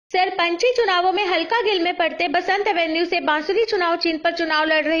सरपंची चुनावों में हल्का गिल में पड़ते बसंत एवेन्यू से बांसुरी चुनाव चिन्ह पर चुनाव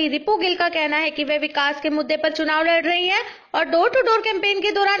लड़ रही रिपू गिल का कहना है कि वे विकास के मुद्दे पर चुनाव लड़ रही हैं और डोर टू डोर कैंपेन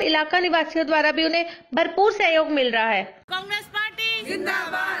के दौरान इलाका निवासियों द्वारा भी उन्हें भरपूर सहयोग मिल रहा है। कांग्रेस पार्टी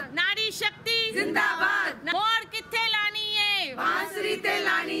जिंदाबाद, नारी शक्ति जिंदाबाद, वोट किथे लानी है, बांसुरी ते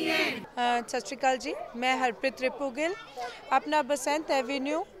लानी है। सत श्री अकाल जी, मैं हरप्रीत रिपू गिल अपना बसंत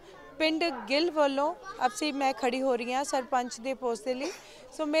एवेन्यू पिंड गिल वालों अब से मैं खड़ी हो रही हाँ सरपंच के पोस्ट के लिए।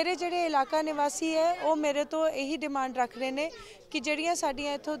 सो मेरे जोड़े इलाका निवासी है वो मेरे तो यही डिमांड रख रहे हैं कि जड़ियाँ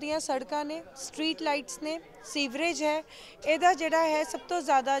साड़ियाँ इत्थों दियाँ सड़कां ने, स्ट्रीट लाइट्स ने, सीवरेज है, इहदा जिहड़ा है सब तो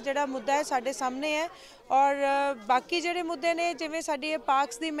ज़्यादा जिहड़ा मुद्दा है साडे सामने है। और बाकी जिहड़े मुद्दे ने जिवें साडी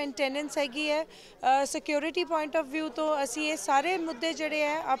पार्क्स की मेनटेनेंस हैगी है, सिक्योरिटी पॉइंट ऑफ व्यू तो असी ये सारे मुद्दे जिहड़े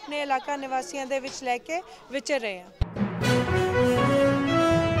है अपने इलाका निवासियों दे विच लैके विचर रहे हैं।